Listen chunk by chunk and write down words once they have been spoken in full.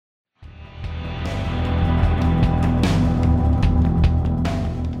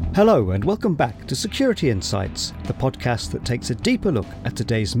Hello and welcome back to Security Insights, the podcast that takes a deeper look at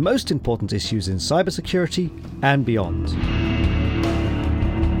today's most important issues in cybersecurity and beyond.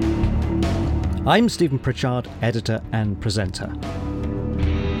 I'm Stephen Pritchard, editor and presenter.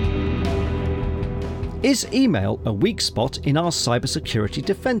 Is email a weak spot in our cybersecurity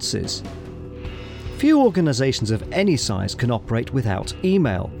defences? Few organisations of any size can operate without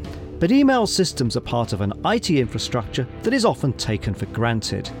email, but email systems are part of an IT infrastructure that is often taken for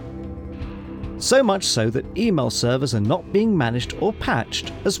granted. So much so that email servers are not being managed or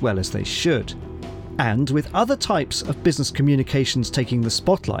patched as well as they should. And with other types of business communications taking the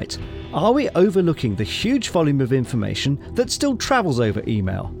spotlight, are we overlooking the huge volume of information that still travels over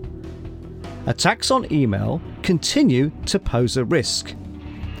email? Attacks on email continue to pose a risk.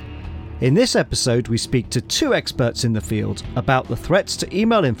 In this episode, we speak to two experts in the field about the threats to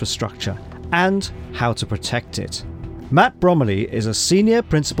email infrastructure and how to protect it. Matt Bromley is a senior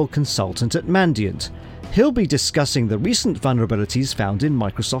principal consultant at Mandiant. He'll be discussing the recent vulnerabilities found in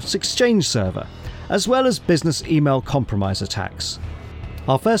Microsoft's Exchange server, as well as business email compromise attacks.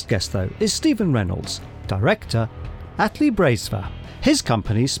 Our first guest, though, is Stephen Reynolds, director at Libraisva. His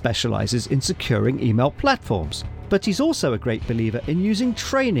company specialises in securing email platforms, but he's also a great believer in using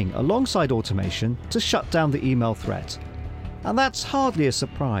training alongside automation to shut down the email threat. And that's hardly a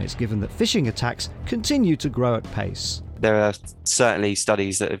surprise given that phishing attacks continue to grow at pace. There are certainly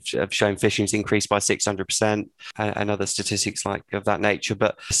studies that have shown phishing's increased by 600% and other statistics like of that nature.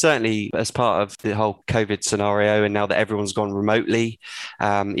 But certainly as part of the whole COVID scenario, and now that everyone's gone remotely,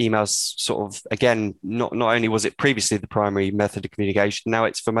 emails sort of, again, not only was it previously the primary method of communication, now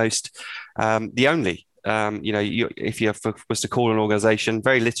it's for most the only. If you was to call an organization,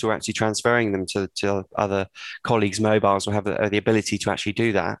 very little are actually transferring them to other colleagues' mobiles or have the ability to actually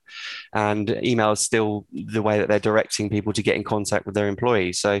do that. And email is still the way that they're directing people to get in contact with their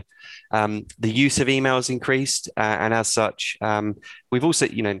employees. So the use of email has increased. And as such, we've also,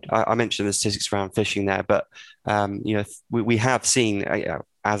 I mentioned the statistics around phishing there, but, we have seen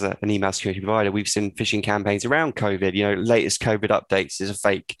as an email security provider, we've seen phishing campaigns around COVID. Latest COVID updates is a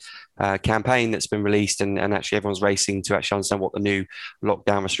fake campaign that's been released, and actually everyone's racing to actually understand what the new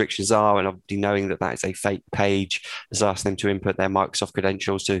lockdown restrictions are, and obviously knowing that is a fake page that's asking them to input their Microsoft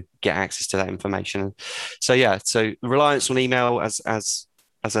credentials to get access to that information. So reliance on email as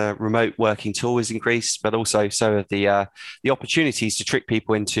a remote working tool has increased, but also so have the opportunities to trick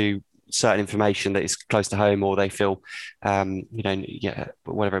people into certain information that is close to home, or they feel,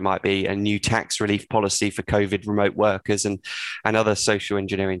 whatever it might be, a new tax relief policy for COVID remote workers and other social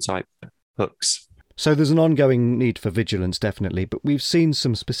engineering type hooks. So there's an ongoing need for vigilance, definitely, but we've seen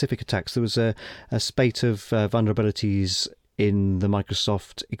some specific attacks. There was a spate of vulnerabilities in the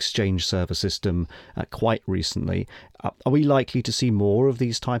Microsoft Exchange server system quite recently. Are we likely to see more of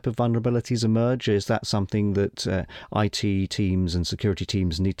these type of vulnerabilities emerge? Is that something that IT teams and security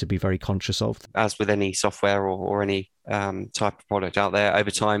teams need to be very conscious of? As with any software or any type of product out there, over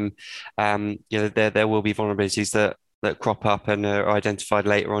time, there will be vulnerabilities that crop up and are identified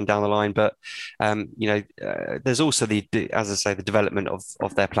later on down the line. But, there's also as I say, the development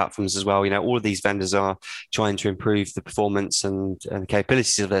of their platforms as well. All of these vendors are trying to improve the performance and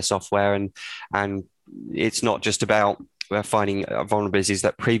capabilities of their software. And it's not just about finding vulnerabilities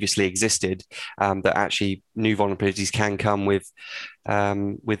that previously existed, that actually new vulnerabilities can come with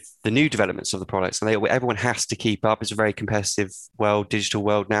the new developments of the products. And everyone has to keep up. It's a very competitive digital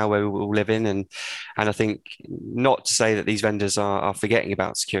world now where we all live in. And I think, not to say that these vendors are forgetting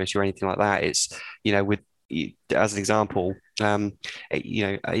about security or anything like that. It's, as an example,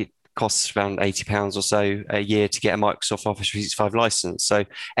 it costs around £80 or so a year to get a Microsoft Office 365 license. So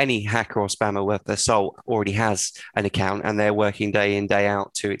any hacker or spammer worth their salt already has an account, and they're working day in, day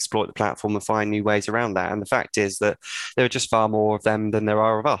out to exploit the platform and find new ways around that. And the fact is that there are just far more of them than there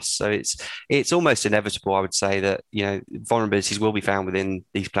are of us. So it's almost inevitable, I would say, that vulnerabilities will be found within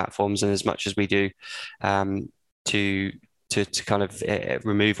these platforms. And as much as we do to kind of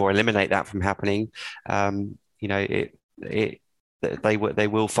remove or eliminate that from happening, they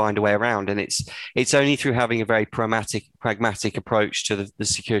will find a way around. And it's only through having a very pragmatic approach to the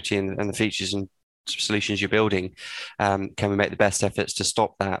security and the features and solutions you're building can we make the best efforts to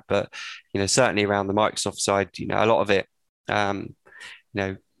stop that. But certainly around the Microsoft side, a lot of it,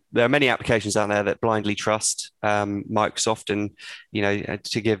 there are many applications out there that blindly trust Microsoft, and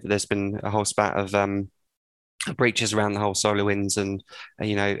there's been a whole spat of breaches around the whole SolarWinds and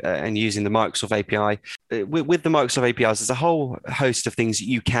and using the Microsoft API. With the Microsoft APIs, there's a whole host of things that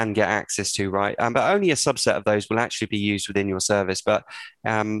you can get access to, right? But only a subset of those will actually be used within your service. But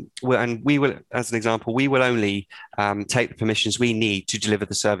and we will, as an example, we will only take the permissions we need to deliver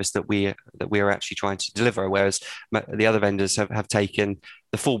the service that we are actually trying to deliver, whereas the other vendors have taken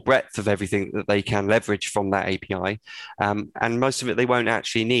the full breadth of everything that they can leverage from that API. And most of it they won't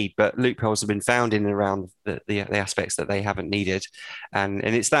actually need, but loopholes have been found in and around the aspects that they haven't needed. And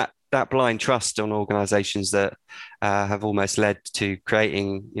it's that blind trust on organizations that have almost led to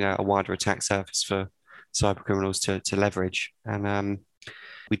creating, a wider attack surface for cyber criminals to leverage. And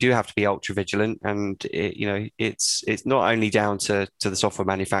we do have to be ultra vigilant, and it's not only down to the software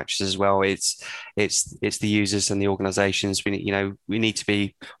manufacturers as well. It's the users and the organizations. We need to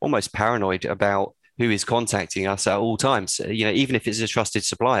be almost paranoid about who is contacting us at all times. Even if it's a trusted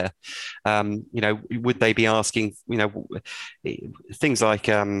supplier, would they be asking things like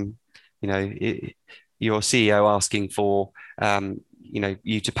your CEO asking for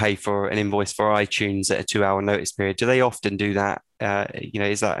you to pay for an invoice for iTunes at a 2-hour notice period? Do they often do that?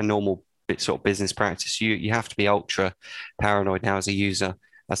 Is that a normal sort of business practice? You have to be ultra paranoid now as a user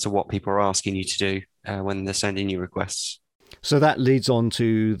as to what people are asking you to do when they're sending you requests. So that leads on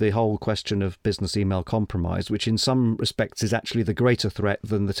to the whole question of business email compromise, which in some respects is actually the greater threat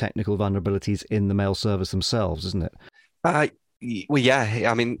than the technical vulnerabilities in the mail service themselves, isn't it? Well,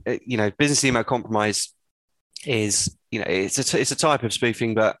 yeah. I mean, business email compromise is, it's a type of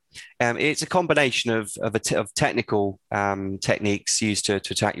spoofing, but it's a combination of technical techniques used to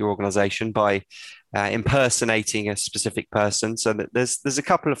attack your organization by impersonating a specific person. So that there's a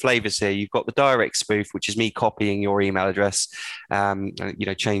couple of flavors here. You've got the direct spoof, which is me copying your email address,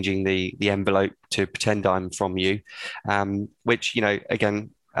 changing the envelope to pretend I'm from you, which,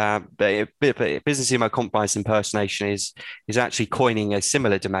 again, but business email compromise impersonation is actually coining a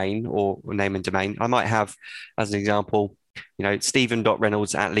similar domain or name and domain. I might have, as an example,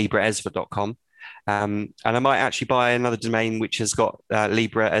 stephen.reynolds@libraesva.com. And I might actually buy another domain which has got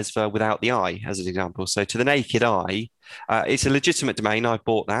LibreEsva without the I, as an example. So to the naked eye, it's a legitimate domain. I've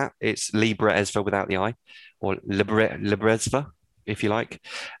bought that. It's LibreEsva without the I, or LibreEsva, if you like.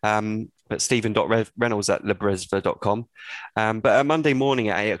 But stephen.reynolds@libresva.com. But a Monday morning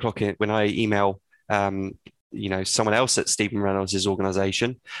at 8 o'clock, when I email someone else at Stephen Reynolds'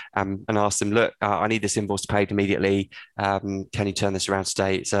 organization and ask them, look, I need this invoice paid immediately. Can you turn this around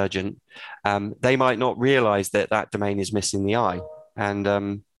today? It's urgent. They might not realize that domain is missing the I. And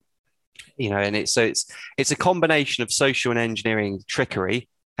and it's a combination of social and engineering trickery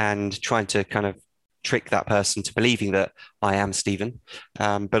and trying to kind of trick that person to believing that I am Stephen,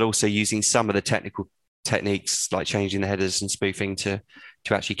 but also using some of the technical techniques like changing the headers and spoofing to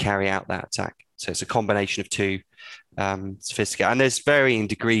actually carry out that attack. So it's a combination of two, sophisticated, and there's varying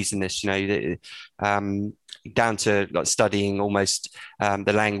degrees in this. Down to like studying almost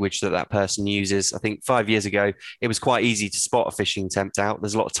the language that person uses. I think 5 years ago it was quite easy to spot a phishing attempt out.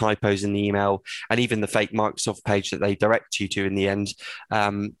 There's a lot of typos in the email, and even the fake Microsoft page that they direct you to in the end.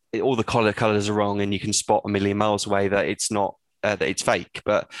 All the colors are wrong, and you can spot a million miles away that it's not that it's fake.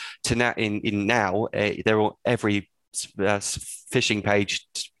 But every phishing page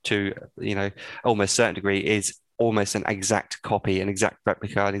to almost certain degree is almost an exact copy, an exact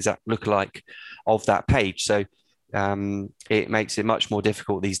replica, an exact lookalike of that page. So it makes it much more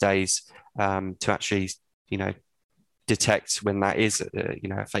difficult these days to actually detect when that is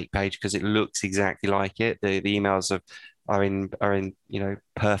a fake page, because it looks exactly like it. The emails are in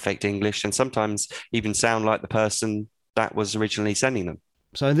perfect English, and sometimes even sound like the person that was originally sending them.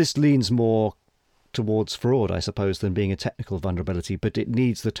 So this leans more towards fraud, I suppose, than being a technical vulnerability, but it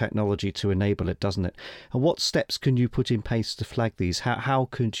needs the technology to enable it, doesn't it? And what steps can you put in place to flag these? How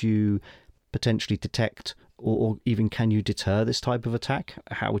could you potentially detect or even can you deter this type of attack?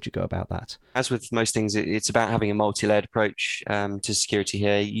 How would you go about that? As with most things, it's about having a multi-layered approach to security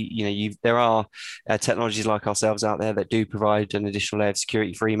here. There are technologies like ourselves out there that do provide an additional layer of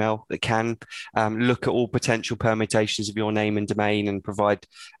security for email that can look at all potential permutations of your name and domain and provide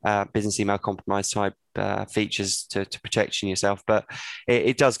business email compromise type features to protection yourself. But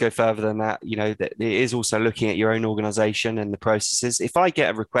it does go further than that. That it is also looking at your own organization and the processes. If I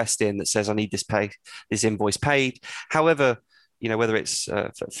get a request in that says I need this invoice paid, however, whether it's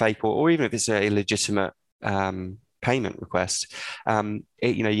fake or even if it's a legitimate payment request,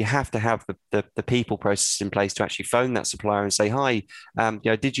 you have to have the people process in place to actually phone that supplier and say, hi,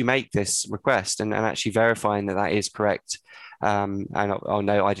 did you make this request, and actually verifying that is correct. and oh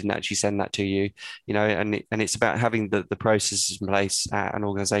no, I didn't actually send that to you, and it's about having the processes in place at an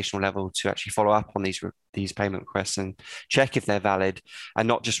organizational level to actually follow up on these payment requests and check if they're valid, and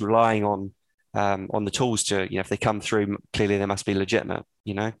not just relying on the tools to, if they come through, clearly they must be legitimate,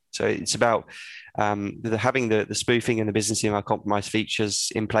 So it's about having the spoofing and the business email compromise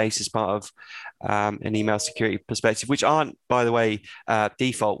features in place as part of an email security perspective, which aren't, by the way,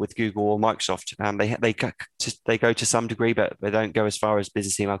 default with Google or Microsoft. They go to some degree, but they don't go as far as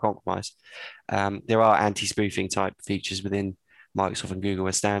business email compromise. There are anti-spoofing type features within Microsoft and Google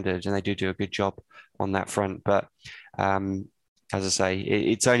as standard, and they do a good job on that front. But as I say,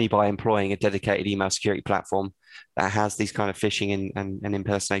 it's only by employing a dedicated email security platform that has these kind of phishing and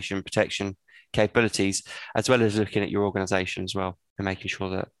impersonation protection capabilities, as well as looking at your organization as well and making sure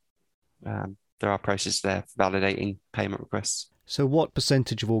that there are processes there for validating payment requests. So what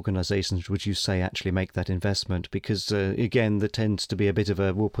percentage of organizations would you say actually make that investment? Because again, there tends to be a bit of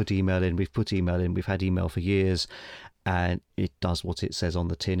we'll put email in, we've had email for years, and it does what it says on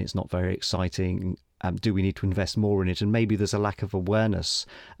the tin. It's not very exciting. Do we need to invest more in it? And maybe there's a lack of awareness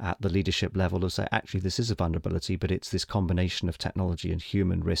at the leadership level of say, actually, this is a vulnerability, but it's this combination of technology and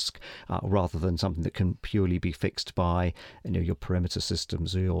human risk rather than something that can purely be fixed by your perimeter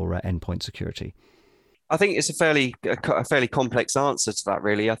systems or your endpoint security. I think it's a fairly complex answer to that,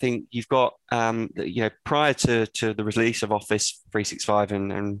 really. I think you've got, prior to the release of Office 365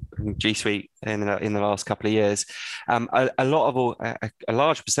 and G Suite in the last couple of years, a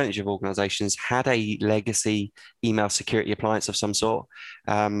large percentage of organizations had a legacy email security appliance of some sort.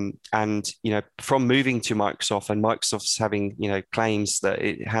 And from moving to Microsoft, and Microsoft's having, claims that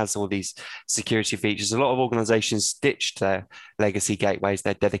it has all these security features, a lot of organizations ditched their legacy gateways,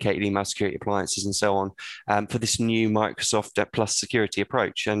 their dedicated email security appliances, and so on, for this new Microsoft plus security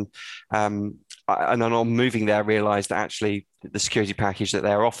approach. And on moving there, realized that actually the security package that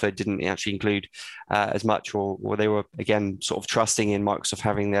they're offered didn't actually include as much, or they were, again, sort of trusting in Microsoft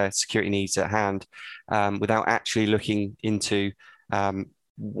having their security needs at hand without actually looking into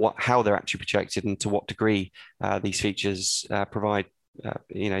how they're actually protected and to what degree these features provide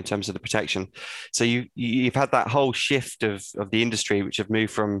in terms of the protection. So you've had that whole shift of the industry, which have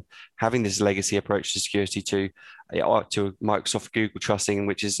moved from having this legacy approach to security to Microsoft, Google trusting,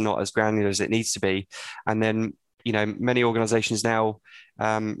 which is not as granular as it needs to be. And then, many organizations now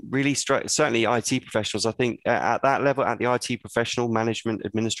really certainly IT professionals, I think at that level, at the IT professional management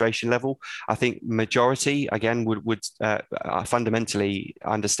administration level, I think majority, again, would fundamentally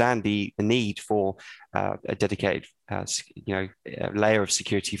understand the need for a dedicated layer of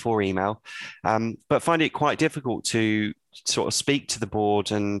security for email, but find it quite difficult to sort of speak to the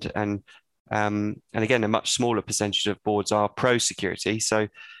board, and again, a much smaller percentage of boards are pro security. So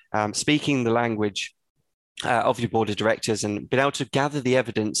speaking the language of your board of directors and being able to gather the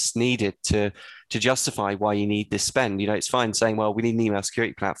evidence needed to justify why you need this spend. It's fine saying, well, we need an email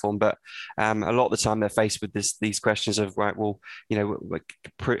security platform, but a lot of the time they're faced with these questions of, right, well,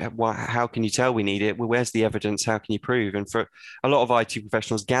 how can you tell we need it? Well, where's the evidence? How can you prove? And for a lot of IT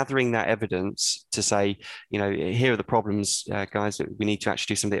professionals, gathering that evidence to say, here are the problems, guys, that we need to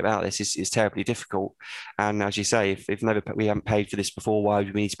actually do something about this is terribly difficult. And as you say, if we haven't paid for this before, why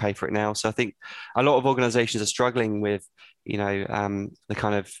do we need to pay for it now? So I think a lot of organizations are struggling with, the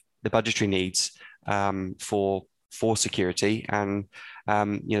kind of the budgetary needs for security, and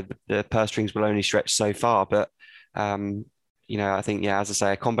the purse strings will only stretch so far. But I think, as I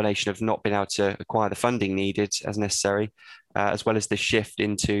say, a combination of not being able to acquire the funding needed as necessary, as well as the shift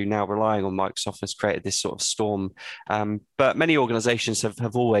into now relying on Microsoft, has created this sort of storm. But many organizations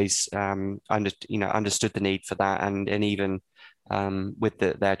have always understood the need for that, and even with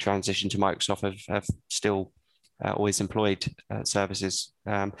their transition to Microsoft have still always employed services.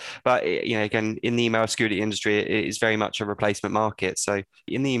 But again, in the email security industry, it is very much a replacement market. So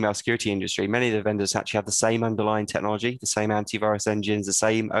in the email security industry, many of the vendors actually have the same underlying technology, the same antivirus engines, the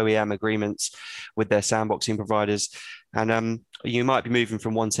same OEM agreements with their sandboxing providers. And you might be moving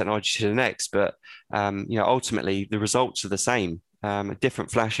from one technology to the next, but ultimately the results are the same. Different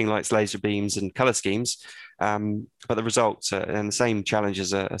flashing lights, laser beams, and color schemes, but the results and the same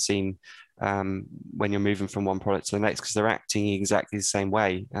challenges are seen when you're moving from one product to the next, because they're acting exactly the same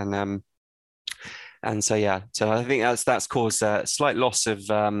way. And so I think that's caused a slight loss of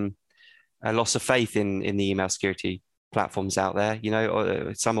faith in the email security platforms out there.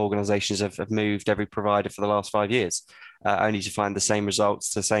 Some organizations have moved every provider for the last 5 years, only to find the same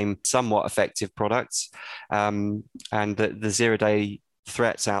results, the same somewhat effective products, and the zero-day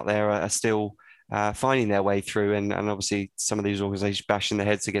threats out there are still finding their way through, and obviously some of these organizations bashing their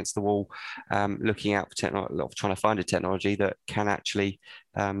heads against the wall, looking out for trying to find a technology that can actually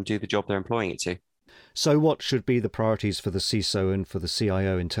do the job they're employing it to. So what should be the priorities for the CISO and for the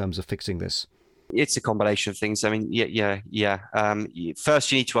CIO in terms of fixing this? It's a combination of things. I mean, yeah.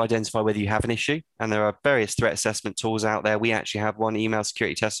 First, you need to identify whether you have an issue, and there are various threat assessment tools out there. We actually have one,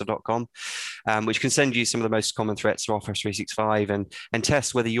 emailsecuritytester.com, which can send you some of the most common threats of Office 365 and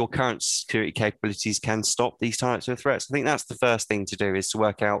test whether your current security capabilities can stop these types of threats. I think that's the first thing to do, is to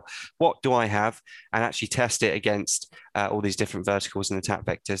work out what do I have and actually test it against all these different verticals and attack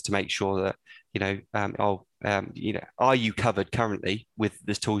vectors to make sure that are you covered currently with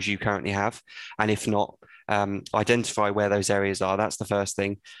the tools you currently have? And if not, identify where those areas are. That's the first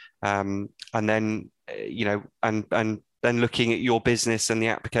thing. And then, and then looking at your business and the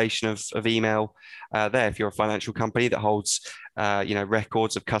application of email there. If you're a financial company that holds,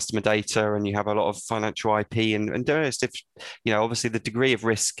 records of customer data and you have a lot of financial IP and if, obviously the degree of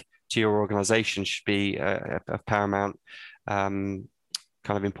risk to your organization should be of paramount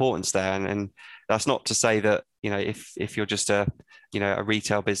kind of importance there, and that's not to say that if you're just a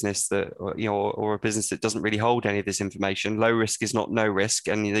retail business that or a business that doesn't really hold any of this information, low risk is not no risk,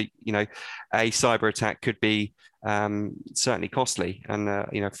 and a cyber attack could be certainly costly, and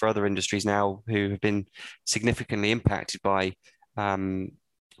for other industries now who have been significantly impacted by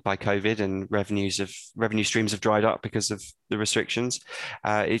COVID, and revenue streams have dried up because of the restrictions.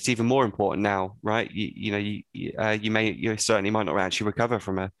 It's even more important now, right? You certainly might not actually recover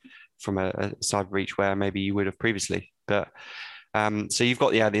from a cyber breach where maybe you would have previously. But so you've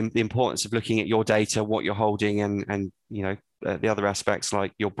got the importance of looking at your data, what you're holding, and the other aspects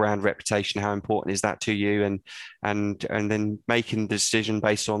like your brand reputation. How important is that to you? And then making the decision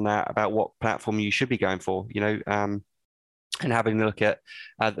based on that about what platform you should be going for. And having a look at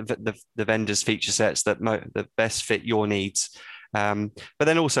the vendors' feature sets that best fit your needs, but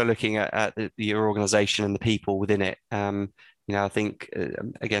then also looking at your organization and the people within it. I think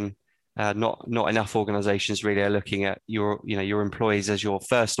again, not enough organizations really are looking at your employees as your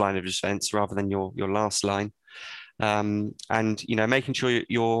first line of defense rather than your last line, and making sure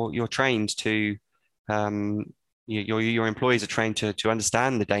you're trained to. Your employees are trained to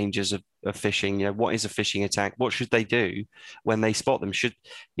understand the dangers of phishing. What is a phishing attack? What should they do when they spot them?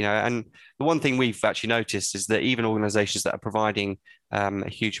 And the one thing we've actually noticed is that even organizations that are providing a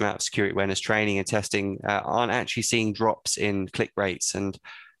huge amount of security awareness training and testing aren't actually seeing drops in click rates and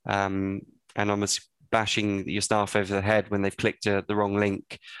almost bashing your staff over the head when they've clicked the wrong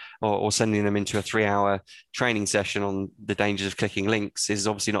link, or sending them into a 3-hour training session on the dangers of clicking links is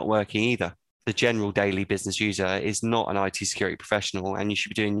obviously not working either. The general daily business user is not an IT security professional, and you should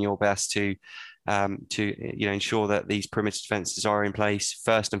be doing your best to ensure that these perimeter defenses are in place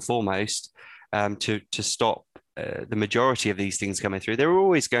first and foremost, to stop the majority of these things coming through. There are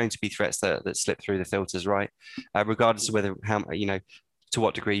always going to be threats that slip through the filters, right? Regardless of whether to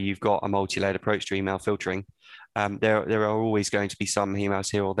what degree you've got a multi-layered approach to email filtering. There are always going to be some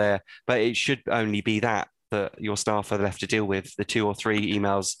emails here or there, but it should only be that your staff are left to deal with, the 2 or 3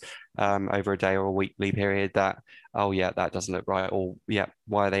 emails over a day or a weekly period that that doesn't look right, or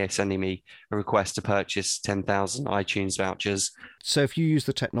why are they sending me a request to purchase 10,000 iTunes vouchers? So if you use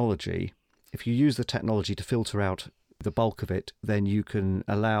the technology to filter out the bulk of it, then you can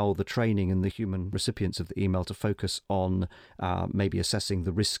allow the training and the human recipients of the email to focus on maybe assessing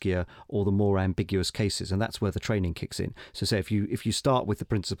the riskier or the more ambiguous cases, and that's where the training kicks in. So say if you start with the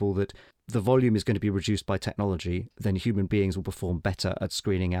principle that the volume is going to be reduced by technology, then human beings will perform better at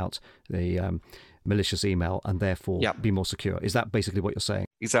screening out the malicious email and therefore be more secure. Is that basically what you're saying?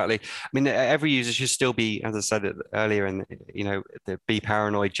 Exactly. I mean, every user should still be, as I said earlier, and be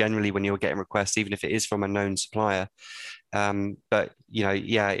paranoid generally when you're getting requests, even if it is from a known supplier. But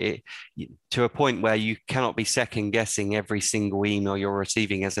to a point where you cannot be second guessing every single email you're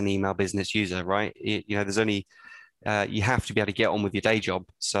receiving as an email business user, right? There's only you have to be able to get on with your day job.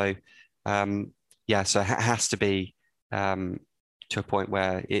 So so it has to be to a point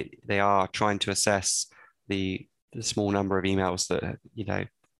where they are trying to assess the small number of emails that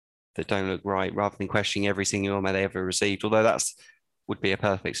that don't look right, rather than questioning every single email they ever received. Although would be a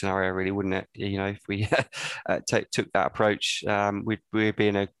perfect scenario, really, wouldn't it? If we took that approach, we'd be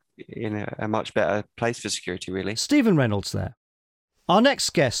in a much better place for security, really. Stephen Reynolds there. Our next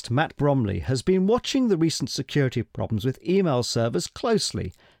guest, Matt Bromley, has been watching the recent security problems with email servers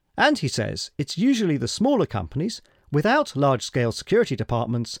closely, and he says it's usually the smaller companies without large-scale security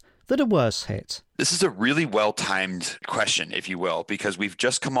departments that are worse hit? This is a really well-timed question, if you will, because we've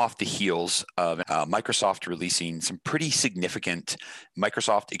just come off the heels of Microsoft releasing some pretty significant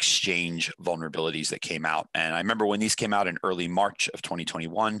Microsoft Exchange vulnerabilities that came out. And I remember when these came out in early March of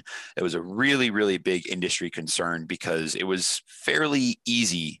 2021, it was a really, really big industry concern because it was fairly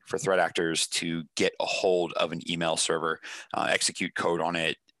easy for threat actors to get a hold of an email server, execute code on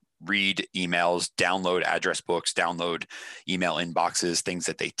it, read emails, download address books, download email inboxes, things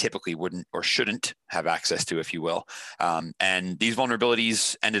that they typically wouldn't or shouldn't have access to, if you will. And these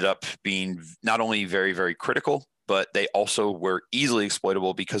vulnerabilities ended up being not only very, very critical, but they also were easily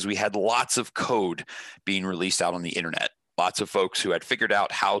exploitable because we had lots of code being released out on the internet. Lots of folks who had figured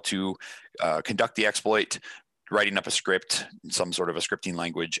out how to conduct the exploit, writing up a script, some sort of a scripting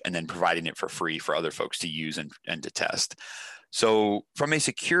language, and then providing it for free for other folks to use and to test. So from a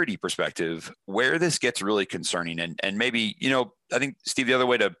security perspective, where this gets really concerning, and maybe, I think, Steve, the other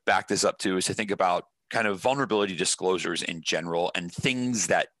way to back this up too is to think about kind of vulnerability disclosures in general and things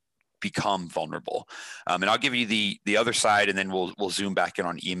that become vulnerable. And I'll give you the other side, and then we'll zoom back in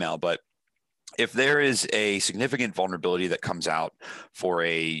on email. But if there is a significant vulnerability that comes out for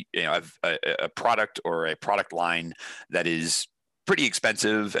a product or a product line that is pretty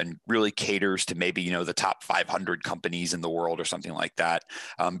expensive and really caters to maybe, the top 500 companies in the world or something like that,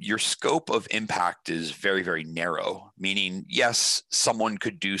 your scope of impact is very, very narrow, meaning, yes, someone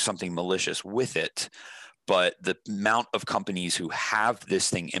could do something malicious with it, but the amount of companies who have this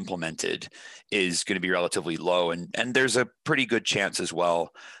thing implemented is going to be relatively low. And there's a pretty good chance as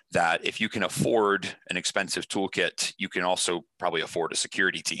well that if you can afford an expensive toolkit, you can also probably afford a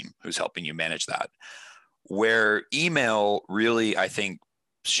security team who's helping you manage that. Where email really, I think,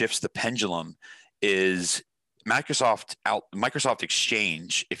 shifts the pendulum is Microsoft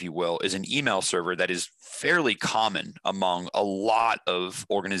Exchange, if you will, is an email server that is fairly common among a lot of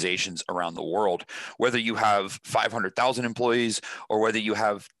organizations around the world, whether you have 500,000 employees or whether you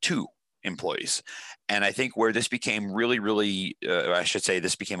have 2 employees. And I think where this became really, really,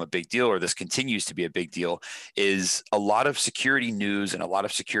 this became a big deal, or this continues to be a big deal, is a lot of security news and a lot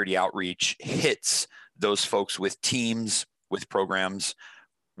of security outreach hits those folks with teams, with programs,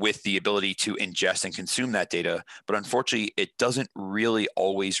 with the ability to ingest and consume that data. But unfortunately, it doesn't really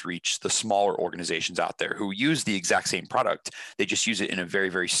always reach the smaller organizations out there who use the exact same product. They just use it in a very,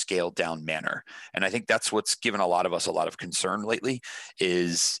 very scaled down manner. And I think that's what's given a lot of us a lot of concern lately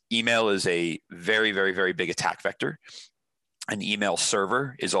is email is a very, very, very big attack vector. An email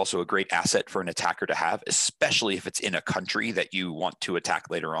server is also a great asset for an attacker to have, especially if it's in a country that you want to attack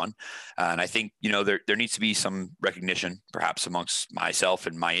later on. And I think, there needs to be some recognition, perhaps amongst myself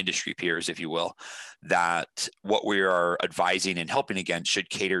and my industry peers, if you will, that what we are advising and helping against should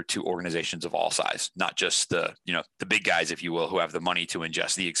cater to organizations of all size, not just the big guys, if you will, who have the money to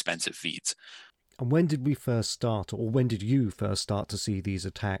ingest the expensive feeds. And when did we first start, or when did you first start to see these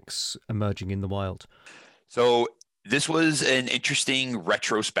attacks emerging in the wild? So this was an interesting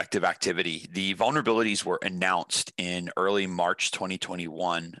retrospective activity. The vulnerabilities were announced in early March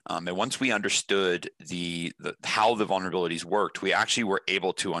 2021. And once we understood how the vulnerabilities worked, we actually were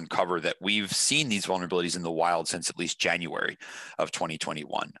able to uncover that we've seen these vulnerabilities in the wild since at least January of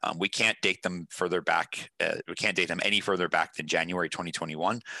 2021. We can't date them further back. We can't date them any further back than January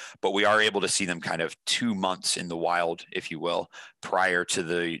 2021, but we are able to see them kind of 2 months in the wild, if you will, prior to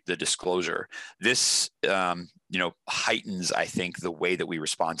the disclosure. This heightens, I think, the way that we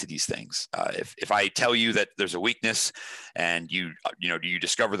respond to these things. If I tell you that there's a weakness and you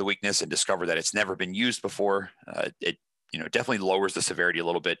discover the weakness and discover that it's never been used before, it definitely lowers the severity a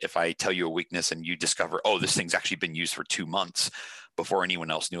little bit. If I tell you a weakness and you discover, oh, this thing's actually been used for 2 months before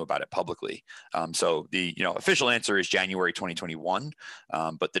anyone else knew about it publicly. So the official answer is January 2021,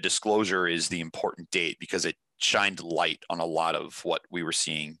 but the disclosure is the important date because it shined light on a lot of what we were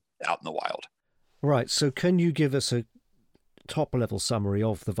seeing out in the wild. Right. So can you give us a top-level summary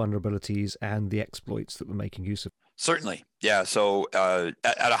of the vulnerabilities and the exploits that we're making use of? Certainly. Yeah. So at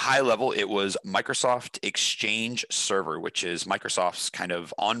a high level, it was Microsoft Exchange Server, which is Microsoft's kind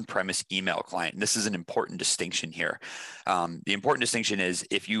of on-premise email client. And this is an important distinction here. The important distinction is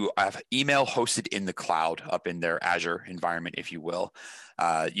if you have email hosted in the cloud up in their Azure environment, if you will,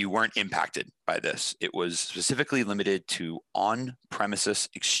 you weren't impacted by this. It was specifically limited to on-premises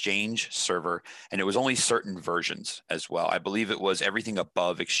Exchange Server, and it was only certain versions as well. I believe it was everything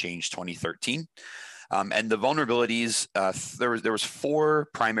above Exchange 2013. And the vulnerabilities, there was 4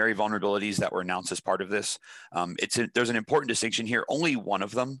 primary vulnerabilities that were announced as part of this. There's an important distinction here. Only one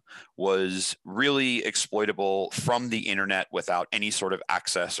of them was really exploitable from the internet without any sort of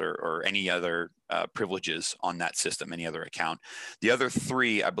access or any other privileges on that system, any other account. The other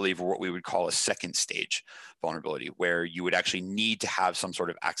 3, I believe, were what we would call a second stage vulnerability, where you would actually need to have some sort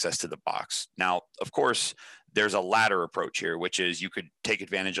of access to the box. Now, of course, there's a ladder approach here, which is you could take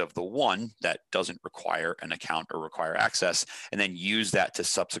advantage of the one that doesn't require an account or require access, and then use that to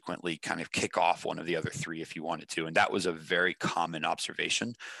subsequently kind of kick off one of the other 3 if you wanted to. And that was a very common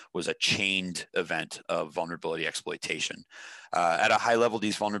observation, was a chained event of vulnerability exploitation. At a high level,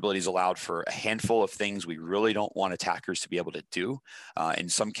 these vulnerabilities allowed for a handful of things we really don't want attackers to be able to do. In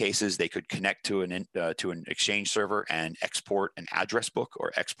some cases, they could connect to an Exchange server and export an address book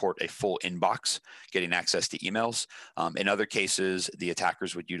or export a full inbox, getting access to emails. In other cases, the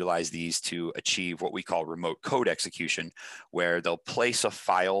attackers would utilize these to achieve what we call remote code execution, where they'll place a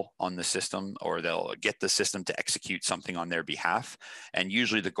file on the system or they'll get the system to execute something on their behalf. And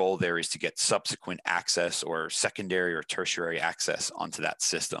usually the goal there is to get subsequent access or secondary or tertiary access onto that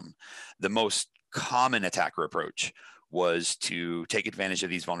system. The most common attacker approach was to take advantage of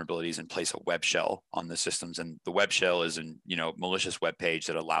these vulnerabilities and place a web shell on the systems. And the web shell is a malicious web page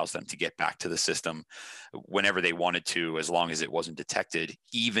that allows them to get back to the system whenever they wanted to, as long as it wasn't detected,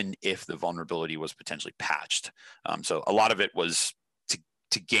 even if the vulnerability was potentially patched. So a lot of it was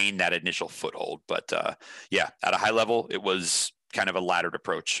to gain that initial foothold. But at a high level, it was kind of a laddered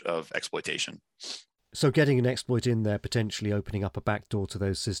approach of exploitation. So getting an exploit in there, potentially opening up a backdoor to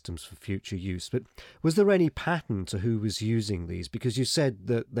those systems for future use. But was there any pattern to who was using these? Because you said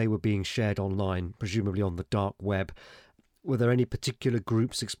that they were being shared online, presumably on the dark web. Were there any particular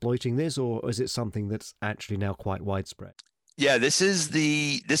groups exploiting this, or is it something that's actually now quite widespread? Yeah, this is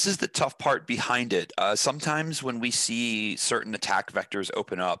the tough part behind it. Sometimes when we see certain attack vectors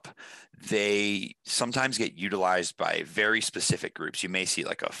open up, they sometimes get utilized by very specific groups. You may see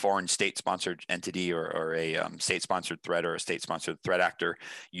like a foreign state-sponsored entity or a state-sponsored threat or a state-sponsored threat actor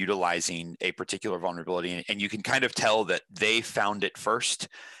utilizing a particular vulnerability, and you can kind of tell that they found it first,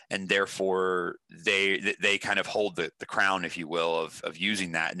 and therefore they kind of hold the crown, if you will, of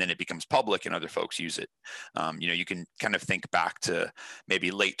using that, and then it becomes public and other folks use it. You can kind of think back to maybe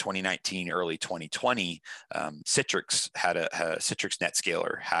late 2019, early 2020. Citrix Citrix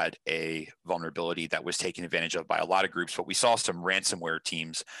NetScaler had a vulnerability that was taken advantage of by a lot of groups, but we saw some ransomware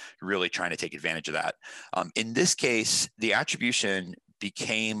teams really trying to take advantage of that. In this case, the attribution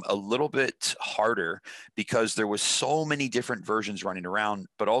became a little bit harder because there was so many different versions running around,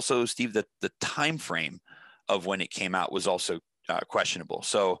 but also, Steve, the time frame of when it came out was also questionable.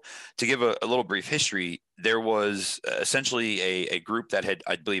 So to give a little brief history, there was essentially a group that had,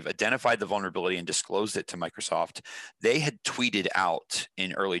 I believe, identified the vulnerability and disclosed it to Microsoft. They had tweeted out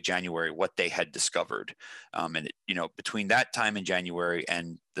in early January what they had discovered. Between that time in January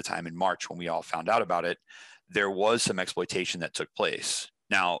and the time in March when we all found out about it, there was some exploitation that took place.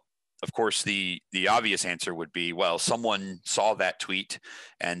 Now, of course, the obvious answer would be, well, someone saw that tweet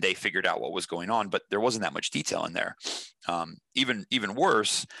and they figured out what was going on, but there wasn't that much detail in there. Even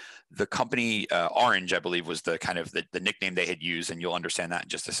worse, the company Orange, I believe, was the kind of the nickname they had used, and you'll understand that in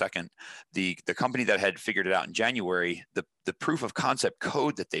just a second. The company that had figured it out in January, the proof of concept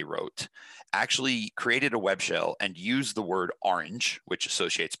code that they wrote actually created a web shell and used the word orange, which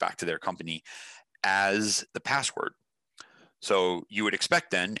associates back to their company, as the password. So you would expect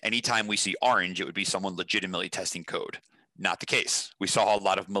then, anytime we see orange, it would be someone legitimately testing code. Not the case. We saw a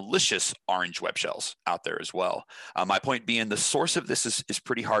lot of malicious orange web shells out there as well. My point being, the source of this is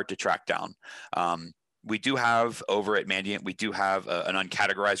pretty hard to track down. We do have over at Mandiant, we do have an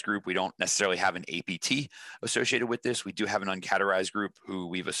uncategorized group. We don't necessarily have an APT associated with this. We do have an uncategorized group who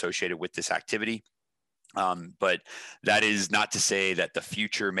we've associated with this activity. But that is not to say that the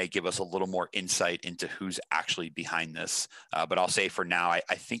future may give us a little more insight into who's actually behind this. But I'll say for now,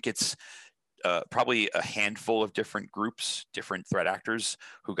 I think it's probably a handful of different groups, different threat actors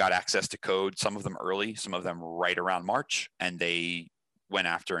who got access to code, some of them early, some of them right around March, and they went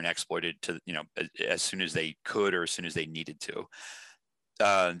after and exploited to, as soon as they could or as soon as they needed to.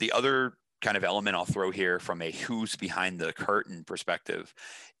 The other kind of element I'll throw here from a who's behind the curtain perspective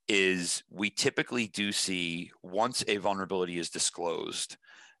is we typically do see, once a vulnerability is disclosed,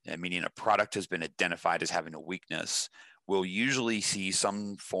 meaning a product has been identified as having a weakness, we'll usually see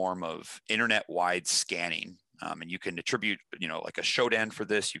some form of internet-wide scanning. And you can attribute, like a Shodan for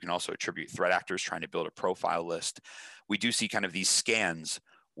this. You can also attribute threat actors trying to build a profile list. We do see kind of these scans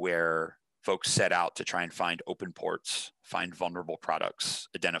where folks set out to try and find open ports, find vulnerable products,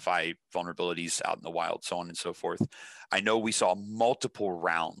 identify vulnerabilities out in the wild, so on and so forth. I know we saw multiple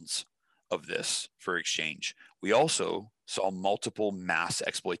rounds of this for Exchange. We also saw multiple mass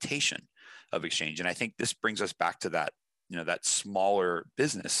exploitation of Exchange. And I think this brings us back to that, that smaller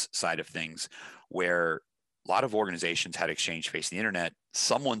business side of things, where a lot of organizations had Exchange facing the internet.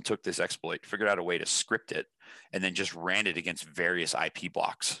 Someone took this exploit, figured out a way to script it, and then just ran it against various IP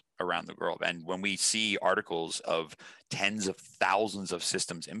blocks around the world. And when we see articles of tens of thousands of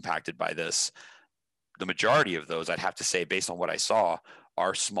systems impacted by this, the majority of those, I'd have to say, based on what I saw,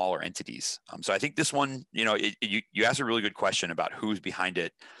 are smaller entities. So I think this one, you asked a really good question about who's behind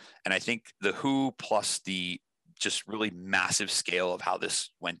it. And I think the who plus the just really massive scale of how this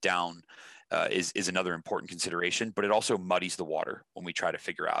went down is another important consideration, but it also muddies the water when we try to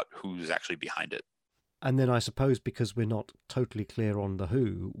figure out who's actually behind it. And then I suppose because we're not totally clear on the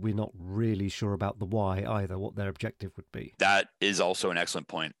who, we're not really sure about the why either, what their objective would be. That is also an excellent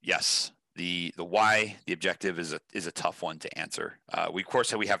point. Yes. The why, the objective is a tough one to answer. We, of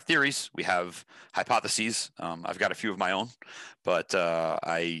course, we have theories, we have hypotheses. I've got a few of my own, but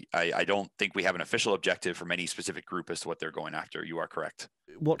I don't think we have an official objective from any specific group as to what they're going after. You are correct.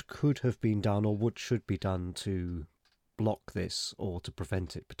 What could have been done or what should be done to block this or to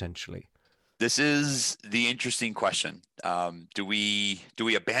prevent it potentially? This is the interesting question. Do we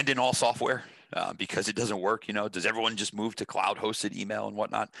abandon all software because it doesn't work? Does everyone just move to cloud-hosted email and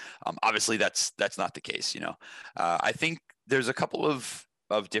whatnot? Obviously, that's not the case. I think there's a couple of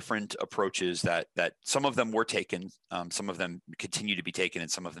different approaches that some of them were taken, some of them continue to be taken,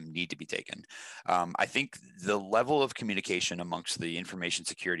 and some of them need to be taken. I think the level of communication amongst the information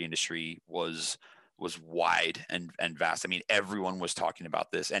security industry was wide and vast. I mean, everyone was talking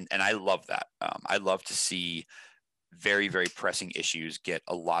about this, and I love that. I love to see very, very pressing issues get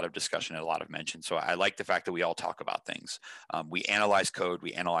a lot of discussion and a lot of mention. So I like the fact that we all talk about things. We analyze code,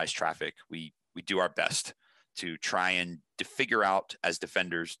 we analyze traffic, we do our best to try and to figure out, as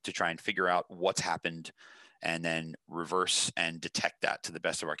defenders, to try and figure out what's happened and then reverse and detect that to the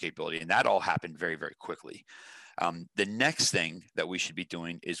best of our capability. And that all happened very, very quickly. The next thing that we should be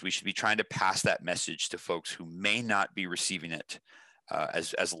doing is we should be trying to pass that message to folks who may not be receiving it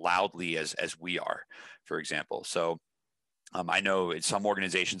as loudly as we are, for example. So I know in some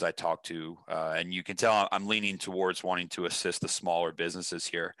organizations I talk to, and you can tell I'm leaning towards wanting to assist the smaller businesses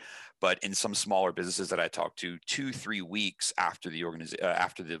here, but in some smaller businesses that I talk to, 2-3 weeks after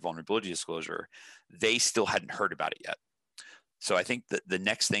after the vulnerability disclosure, they still hadn't heard about it yet. So I think that the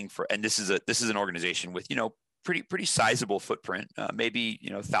next thing and this is an organization with pretty sizable footprint, maybe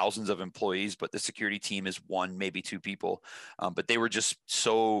thousands of employees, but the security team is 1, maybe 2 people, but they were just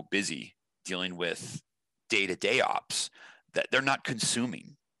so busy dealing with day-to-day ops that they're not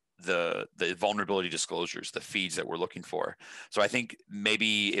consuming the vulnerability disclosures, the feeds that we're looking for. So I think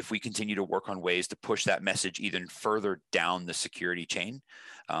maybe if we continue to work on ways to push that message even further down the security chain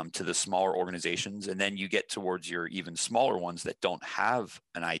to the smaller organizations, and then you get towards your even smaller ones that don't have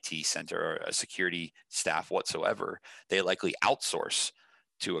an IT center or a security staff whatsoever, they likely outsource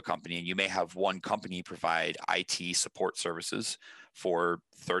to a company, and you may have one company provide IT support services for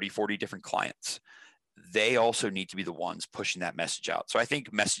 30, 40 different clients. They also need to be the ones pushing that message out. So I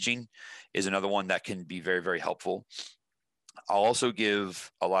think messaging is another one that can be very, very helpful. I'll also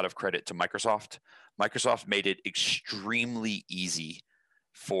give a lot of credit to Microsoft. Microsoft made it extremely easy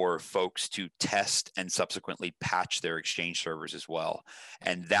for folks to test and subsequently patch their Exchange servers as well.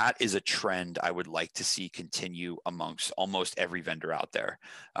 And that is a trend I would like to see continue amongst almost every vendor out there.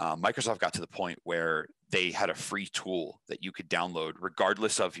 Microsoft got to the point where they had a free tool that you could download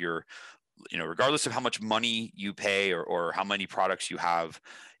regardless of how much money you pay or how many products you have.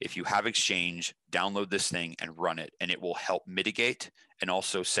 If you have Exchange, download this thing and run it, and it will help mitigate and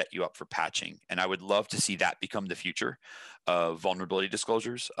also set you up for patching. And I would love to see that become the future of vulnerability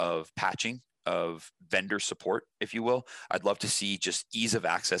disclosures, of patching, of vendor support, if you will. I'd love to see just ease of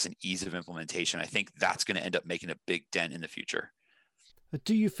access and ease of implementation. I think that's going to end up making a big dent in the future.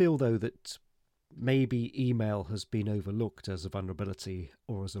 Do you feel, though, that maybe email has been overlooked as a vulnerability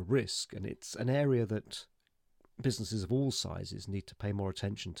or as a risk, and it's an area that businesses of all sizes need to pay more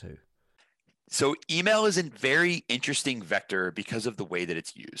attention to? So email is a very interesting vector because of the way that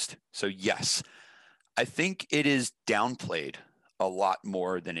it's used. So yes, I think it is downplayed a lot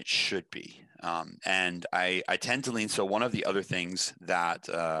more than it should be. And I tend to lean. So one of the other things that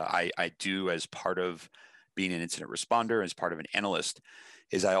I do as part of being an incident responder, as part of an analyst,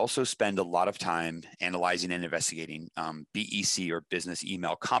 is I also spend a lot of time analyzing and investigating BEC or business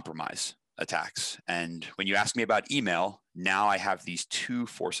email compromise attacks. And when you ask me about email, now I have these 2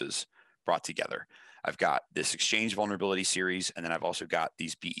 forces brought together. I've got this Exchange vulnerability series, and then I've also got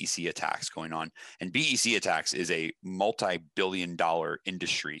these BEC attacks going on. And BEC attacks is a multi-billion-dollar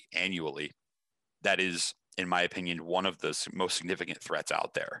industry annually. That is, in my opinion, one of the most significant threats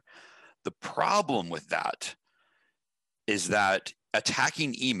out there. The problem with that is that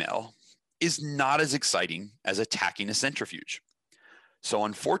attacking email is not as exciting as attacking a centrifuge. So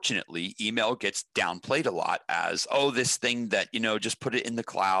unfortunately, email gets downplayed a lot as, oh, this thing that, just put it in the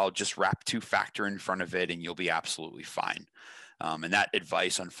cloud, just wrap two-factor in front of it and you'll be absolutely fine. And that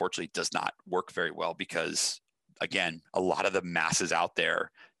advice, unfortunately, does not work very well because, again, a lot of the masses out there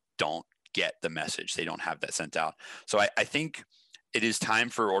don't get the message. They don't have that sent out. So I think it is time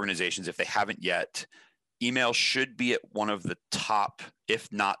for organizations, if they haven't yet, email should be at one of the top,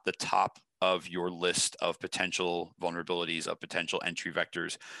 if not the top, of your list of potential vulnerabilities, of potential entry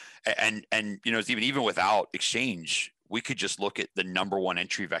vectors. And even without Exchange, we could just look at the number one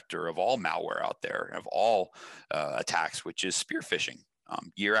entry vector of all malware out there, of all attacks, which is spear phishing.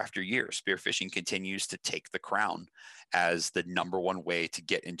 Year after year, spear phishing continues to take the crown as the number one way to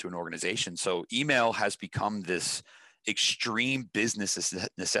get into an organization. So email has become this extreme business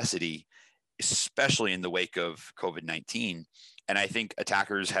necessity, especially in the wake of COVID-19. And I think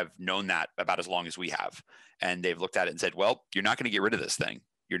attackers have known that about as long as we have. And they've looked at it and said, well, you're not going to get rid of this thing.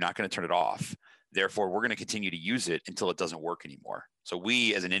 You're not going to turn it off. Therefore, we're going to continue to use it until it doesn't work anymore. So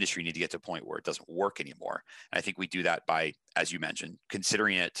we as an industry need to get to a point where it doesn't work anymore. And I think we do that by, as you mentioned,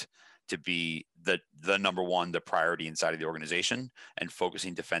 considering it to be the number one, the priority inside of the organization, and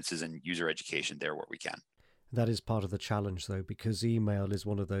focusing defenses and user education there where we can. That is part of the challenge, though, because email is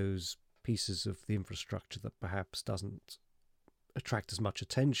one of those pieces of the infrastructure that perhaps doesn't attract as much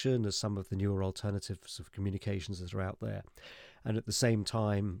attention as some of the newer alternatives of communications that are out there. And at the same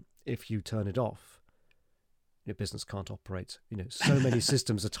time, if you turn it off, your business can't operate. So many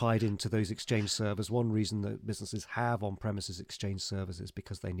systems are tied into those Exchange servers. One reason that businesses have on-premises Exchange servers is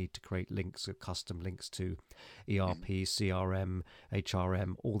because they need to create links, or custom links to ERP, CRM,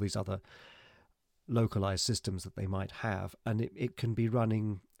 HRM, all these other localized systems that they might have. And it can be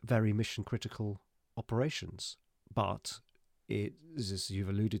running very mission-critical operations. But it, as you've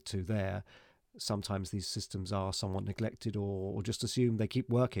alluded to there, sometimes these systems are somewhat neglected or just assumed they keep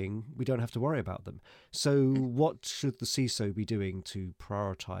working. We don't have to worry about them. So what should the CISO be doing to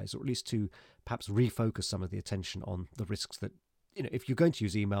prioritize, or at least to perhaps refocus some of the attention on the risks that, if you're going to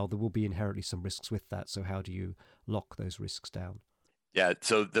use email, there will be inherently some risks with that. So how do you lock those risks down? Yeah.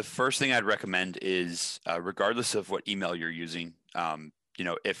 So the first thing I'd recommend is, regardless of what email you're using,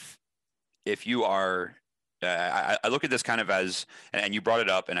 if you are, I look at this kind of as, and you brought it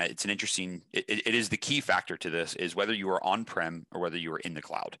up, and it's an interesting, it is the key factor to this is whether you are on-prem or whether you are in the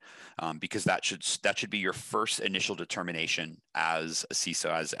cloud, because that should be your first initial determination as a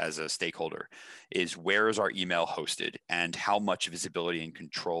CISO, as a stakeholder, is where is our email hosted and how much visibility and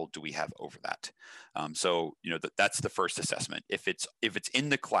control do we have over that? So that's the first assessment. If it's in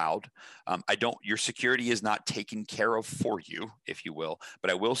the cloud, your security is not taken care of for you, if you will,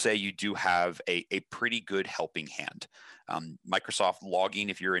 but I will say you do have a pretty good helping hand. Microsoft logging,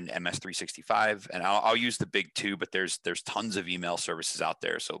 if you're in MS365, and I'll use the big two, but there's tons of email services out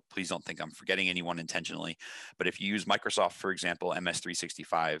there. So please don't think I'm forgetting anyone intentionally. But if you use Microsoft, for example,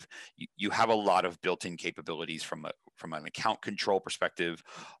 MS365, you have a lot of built-in capabilities from an account control perspective,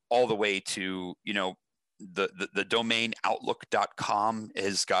 all the way to, the domain outlook.com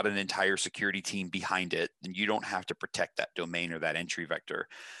has got an entire security team behind it, and you don't have to protect that domain or that entry vector.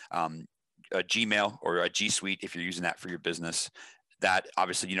 A Gmail or a G Suite, if you're using that for your business, that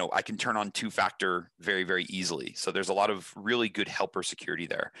obviously, I can turn on two-factor very, very easily. So there's a lot of really good helper security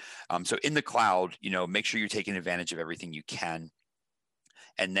there. So in the cloud, make sure you're taking advantage of everything you can,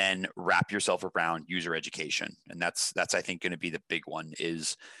 and then wrap yourself around user education. And that's I think going to be the big one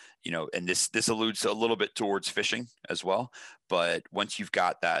is, and this alludes a little bit towards phishing as well. But once you've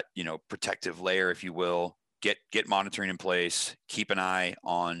got that, protective layer, if you will, get monitoring in place, keep an eye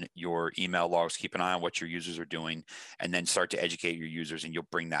on your email logs, keep an eye on what your users are doing, and then start to educate your users, and you'll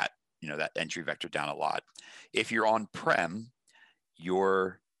bring that, that entry vector down a lot. If you're on-prem,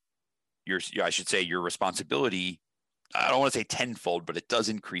 your responsibility, I don't want to say tenfold, but it does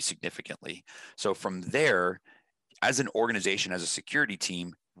increase significantly. So from there, as an organization, as a security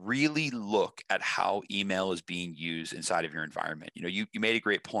team, really look at how email is being used inside of your environment. You made a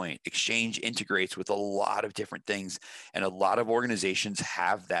great point. Exchange integrates with a lot of different things, and a lot of organizations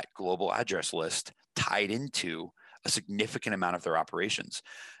have that global address list tied into a significant amount of their operations.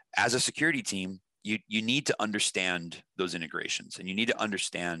 As a security team, you need to understand those integrations, and you need to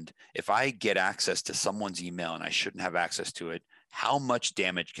understand, if I get access to someone's email and I shouldn't have access to it, how much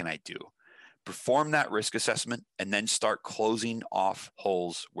damage can I do? perform that risk assessment, and then start closing off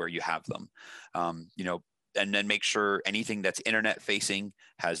holes where you have them. And then make sure anything that's internet facing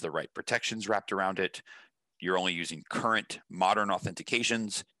has the right protections wrapped around it. You're only using current modern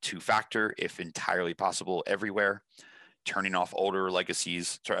authentications, 2-factor if entirely possible everywhere. Turning off older legacy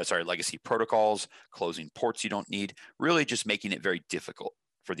protocols, closing ports you don't need, really just making it very difficult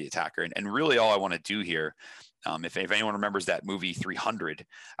for the attacker. And really all I want to do here, if anyone remembers that movie 300,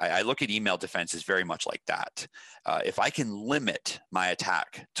 I look at email defense as very much like that. If I can limit my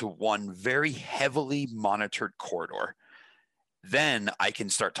attack to one very heavily monitored corridor, then I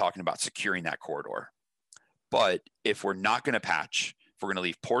can start talking about securing that corridor. But if we're not going to patch, if we're going to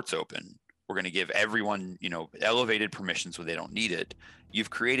leave ports open, we're going to give everyone, elevated permissions when they don't need it, you've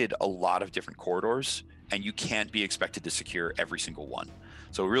created a lot of different corridors, and you can't be expected to secure every single one.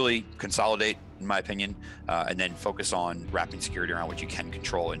 So really consolidate, in my opinion, and then focus on wrapping security around what you can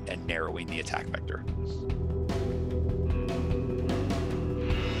control and narrowing the attack vector.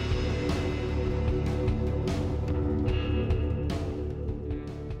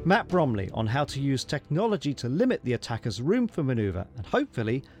 Matt Bromley on how to use technology to limit the attacker's room for manoeuvre and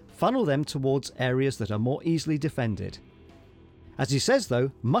hopefully funnel them towards areas that are more easily defended. As he says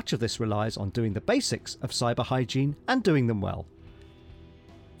though, much of this relies on doing the basics of cyber hygiene and doing them well.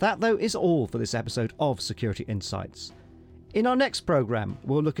 That though is all for this episode of Security Insights. In our next programme,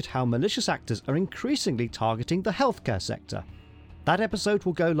 we'll look at how malicious actors are increasingly targeting the healthcare sector. That episode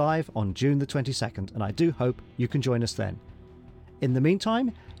will go live on June the 22nd, and I do hope you can join us then. In the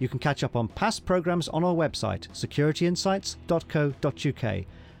meantime, you can catch up on past programmes on our website, securityinsights.co.uk,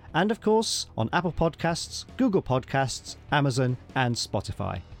 and of course on Apple Podcasts, Google Podcasts, Amazon and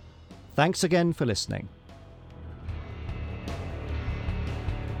Spotify. Thanks again for listening.